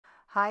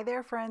Hi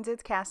there friends,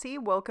 it's Cassie.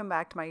 Welcome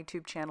back to my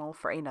YouTube channel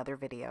for another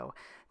video.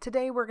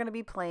 Today we're going to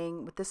be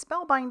playing with the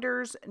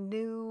Spellbinders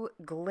new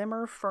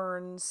Glimmer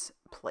Ferns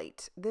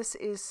plate. This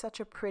is such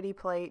a pretty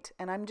plate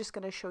and I'm just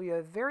going to show you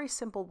a very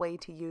simple way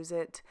to use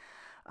it.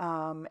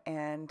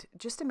 And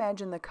just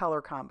imagine the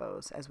color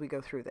combos as we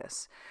go through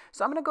this.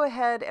 So I'm going to go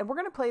ahead and we're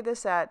going to play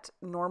this at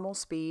normal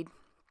speed.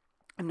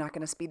 I'm not going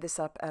to speed this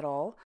up at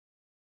all.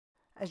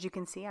 As you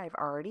can see, I've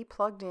already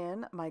plugged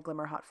in my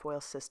Glimmer hot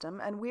foil system,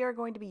 and we are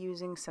going to be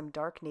using some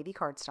dark navy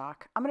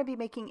cardstock. I'm going to be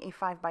making a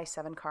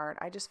 5x7 card.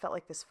 I just felt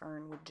like this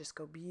fern would just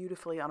go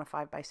beautifully on a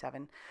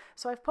 5x7.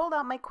 So I've pulled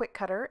out my quick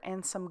cutter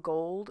and some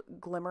gold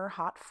Glimmer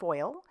hot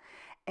foil.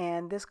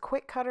 And this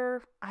quick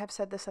cutter, I've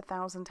said this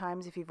 1,000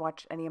 times if you've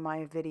watched any of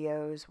my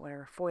videos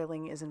where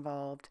foiling is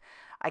involved.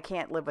 I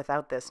can't live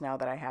without this now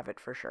that I have it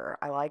for sure.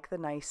 I like the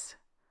nice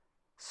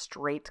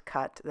straight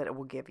cut that it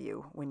will give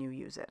you when you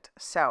use it.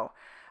 So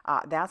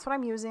that's what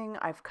I'm using.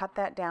 I've cut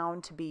that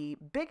down to be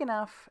big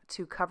enough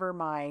to cover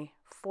my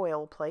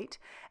foil plate,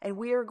 and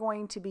we are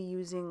going to be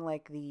using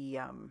like the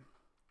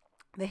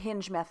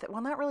hinge method.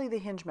 Well, not really the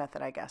hinge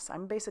method, I guess.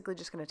 I'm basically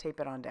just going to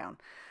tape it on down.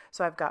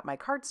 So I've got my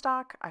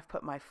cardstock, I've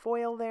put my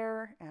foil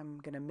there. I'm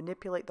going to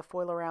manipulate the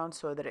foil around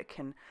so that it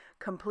can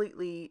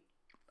completely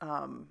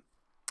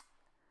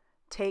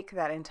take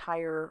that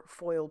entire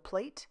foil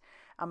plate.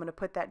 I'm going to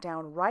put that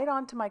down right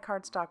onto my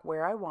cardstock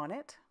where I want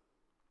it.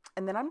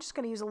 And then I'm just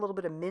going to use a little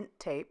bit of mint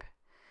tape,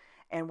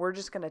 and we're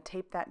just going to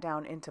tape that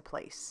down into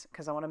place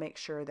because I want to make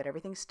sure that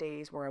everything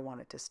stays where I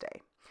want it to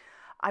stay.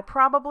 I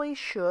probably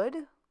should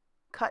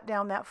cut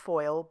down that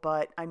foil,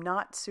 but I'm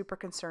not super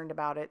concerned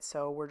about it,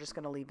 so we're just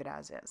going to leave it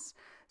as is.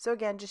 So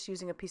again, just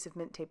using a piece of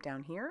mint tape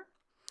down here,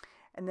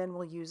 and then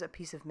we'll use a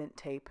piece of mint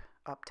tape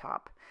up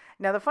top.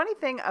 Now the funny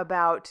thing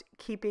about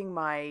keeping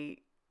my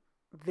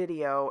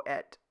video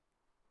at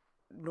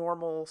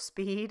normal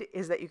speed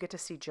is that you get to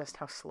see just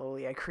how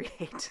slowly I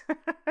create.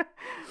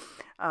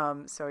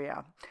 So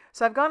yeah,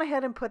 so I've gone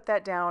ahead and put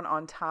that down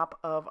on top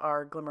of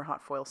our Glimmer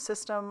hot foil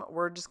system.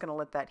 We're just going to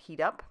let that heat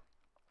up,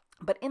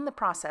 but in the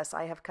process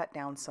I have cut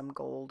down some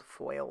gold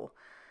foil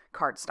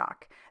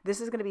cardstock. This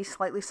is going to be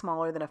slightly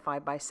smaller than a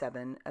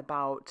 5x7,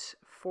 about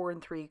 4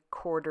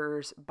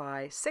 3/4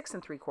 by 6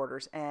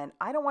 3/4, and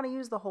I don't want to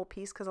use the whole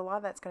piece because a lot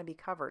of that's going to be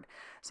covered.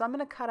 So I'm going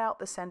to cut out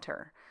the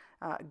center.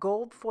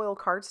 Gold foil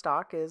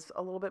cardstock is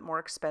a little bit more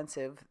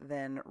expensive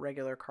than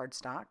regular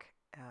cardstock,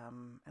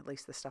 at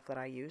least the stuff that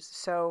I use.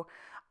 So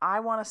I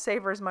want to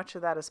savor as much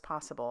of that as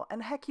possible.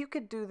 And heck, you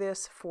could do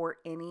this for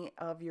any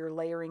of your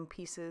layering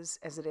pieces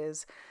as it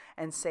is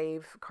and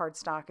save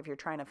cardstock if you're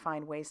trying to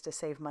find ways to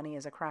save money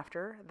as a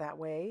crafter. That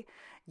way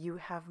you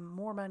have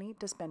more money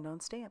to spend on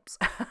stamps.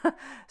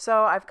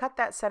 So I've cut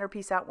that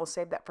centerpiece out. We'll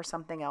save that for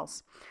something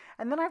else.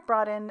 And then I've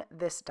brought in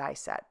this die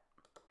set.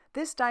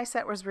 This die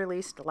set was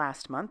released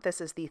last month. This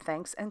is the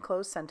Thanks and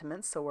Close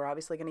Sentiments, so we're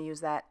obviously going to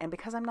use that. And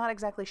because I'm not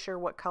exactly sure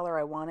what color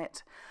I want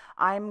it,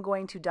 I'm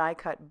going to die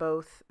cut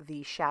both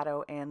the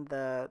shadow and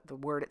the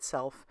word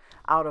itself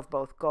out of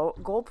both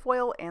gold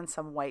foil and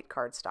some white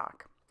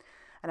cardstock.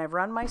 And I've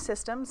run my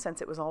system,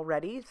 since it was all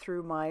ready,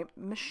 through my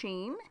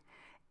machine.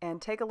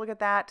 And take a look at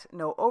that.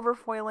 No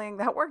overfoiling.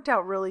 That worked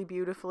out really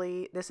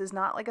beautifully. This is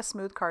not like a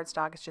smooth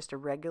cardstock. It's just a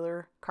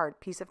regular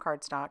piece of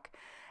cardstock.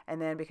 And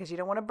then because you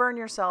don't want to burn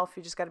yourself,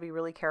 you just got to be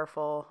really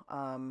careful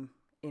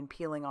in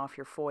peeling off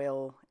your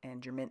foil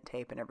and your mint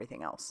tape and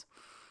everything else.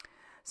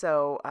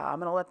 So I'm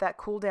going to let that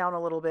cool down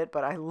a little bit,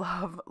 but I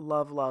love,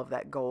 love, love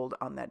that gold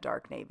on that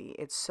dark navy.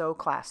 It's so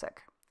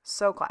classic.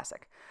 So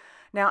classic.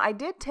 Now I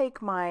did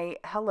take my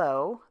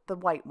Hello, the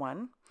white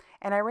one,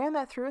 and I ran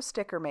that through a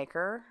sticker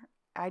maker.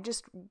 I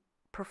just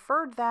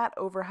preferred that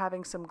over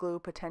having some glue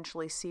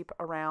potentially seep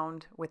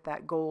around with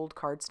that gold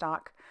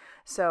cardstock.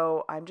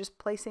 So I'm just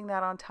placing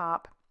that on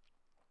top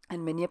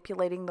and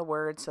manipulating the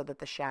words so that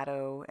the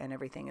shadow and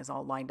everything is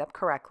all lined up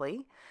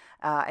correctly.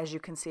 As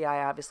you can see,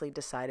 I obviously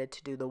decided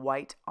to do the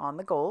white on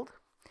the gold,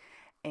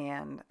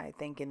 and I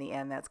think in the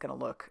end that's going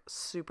to look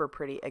super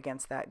pretty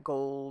against that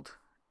gold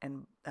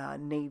and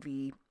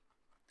navy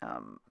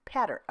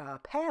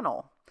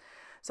panel.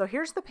 So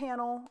here's the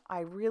panel.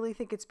 I really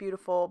think it's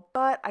beautiful,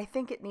 but I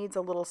think it needs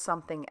a little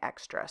something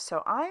extra.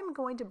 So I'm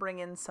going to bring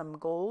in some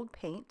gold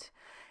paint,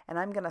 and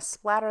I'm going to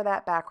splatter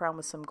that background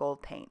with some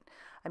gold paint.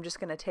 I'm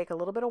just going to take a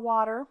little bit of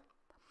water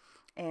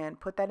and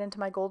put that into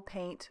my gold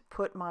paint,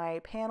 put my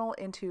panel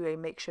into a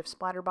makeshift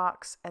splatter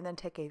box, and then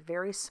take a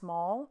very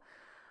small,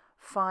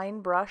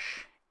 fine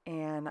brush,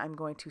 and I'm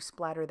going to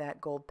splatter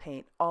that gold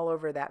paint all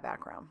over that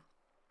background.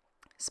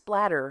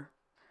 Splatter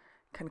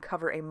can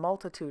cover a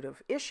multitude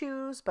of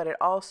issues, but it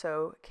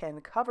also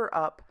can cover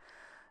up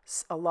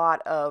a lot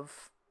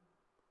of,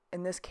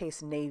 in this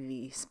case,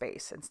 navy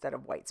space instead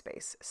of white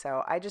space.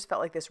 So I just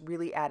felt like this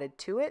really added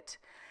to it,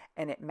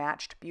 and it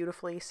matched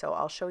beautifully. So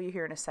I'll show you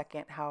here in a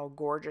second how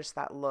gorgeous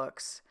that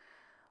looks,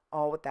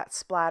 all with that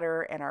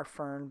splatter and our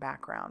fern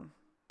background.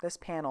 This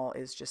panel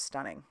is just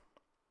stunning.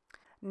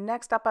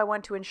 Next up, I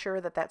want to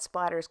ensure that that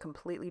splatter is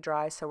completely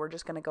dry, so we're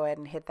just going to go ahead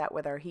and hit that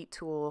with our heat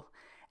tool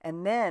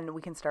And then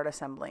we can start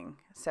assembling.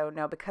 So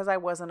now, because I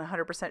wasn't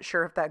 100%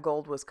 sure if that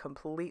gold was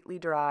completely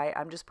dry,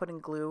 I'm just putting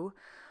glue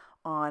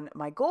on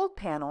my gold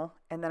panel,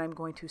 and then I'm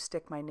going to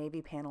stick my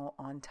navy panel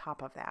on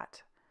top of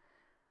that.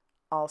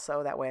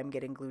 Also, that way I'm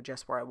getting glue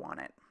just where I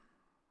want it.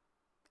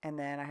 And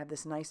then I have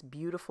this nice,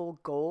 beautiful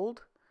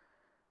gold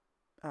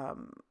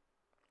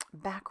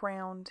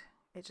background.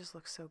 It just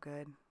looks so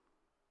good.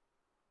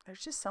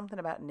 There's just something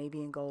about navy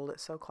and gold.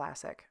 It's so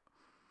classic.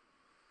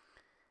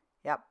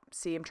 Yep.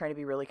 See, I'm trying to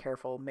be really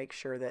careful. Make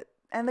sure that,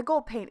 and the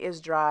gold paint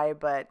is dry,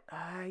 but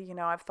you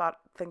know, I've thought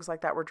things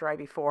like that were dry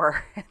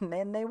before and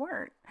then they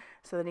weren't.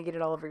 So then you get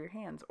it all over your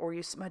hands or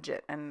you smudge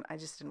it, and I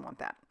just didn't want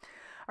that.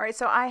 All right.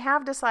 So I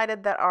have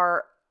decided that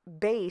our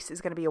base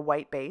is going to be a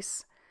white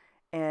base,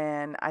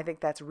 and I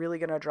think that's really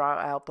going to draw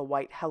out the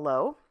white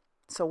hello.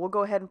 So we'll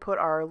go ahead and put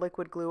our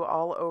liquid glue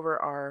all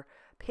over our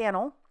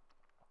panel,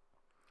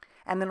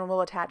 and then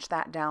we'll attach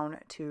that down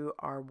to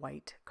our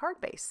white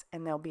card base,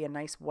 and there'll be a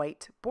nice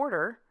white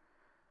border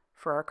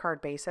for our card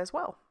base as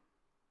well.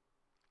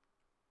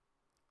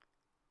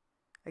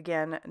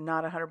 Again,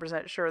 not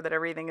 100% sure that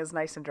everything is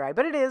nice and dry,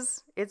 but it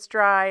is. It's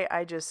dry.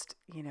 I just,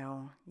 you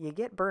know, you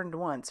get burned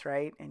once,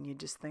 right? And you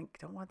just think,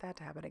 don't want that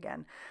to happen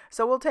again.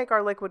 So we'll take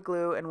our liquid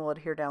glue and we'll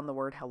adhere down the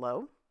word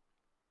hello.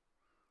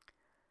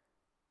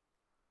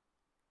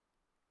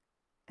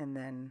 And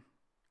then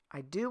I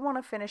do want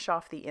to finish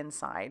off the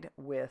inside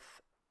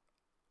with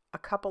a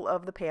couple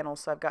of the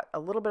panels. So I've got a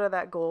little bit of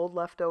that gold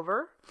left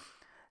over.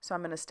 So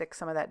I'm going to stick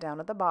some of that down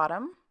at the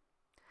bottom.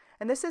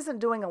 And this isn't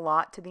doing a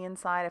lot to the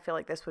inside. I feel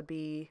like this would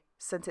be,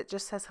 since it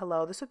just says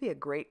hello, this would be a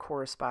great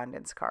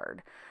correspondence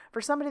card for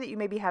somebody that you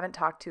maybe haven't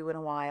talked to in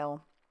a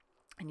while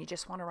and you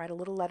just want to write a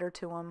little letter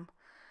to them.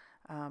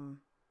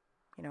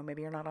 You know,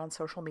 maybe you're not on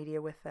social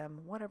media with them,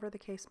 whatever the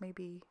case may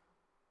be.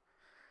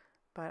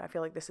 But I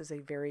feel like this is a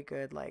very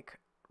good, like,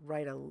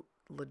 write a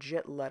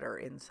legit letter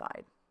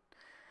inside.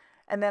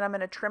 And then I'm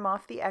going to trim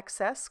off the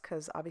excess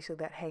because obviously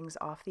that hangs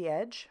off the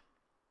edge.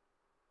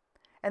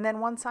 And then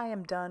once I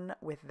am done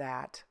with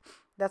that,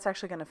 that's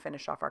actually going to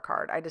finish off our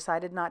card. I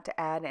decided not to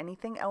add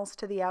anything else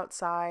to the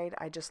outside.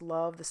 I just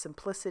love the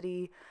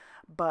simplicity,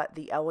 but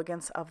the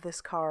elegance of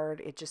this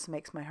card. It just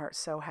makes my heart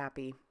so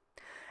happy.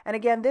 And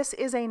again, this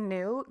is a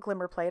new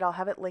Glimmer plate. I'll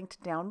have it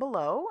linked down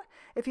below.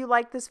 If you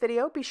like this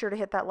video, be sure to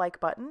hit that like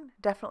button.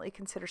 Definitely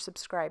consider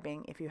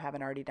subscribing if you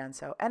haven't already done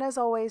so. And as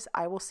always,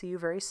 I will see you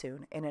very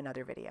soon in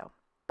another video.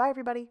 Bye,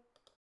 everybody.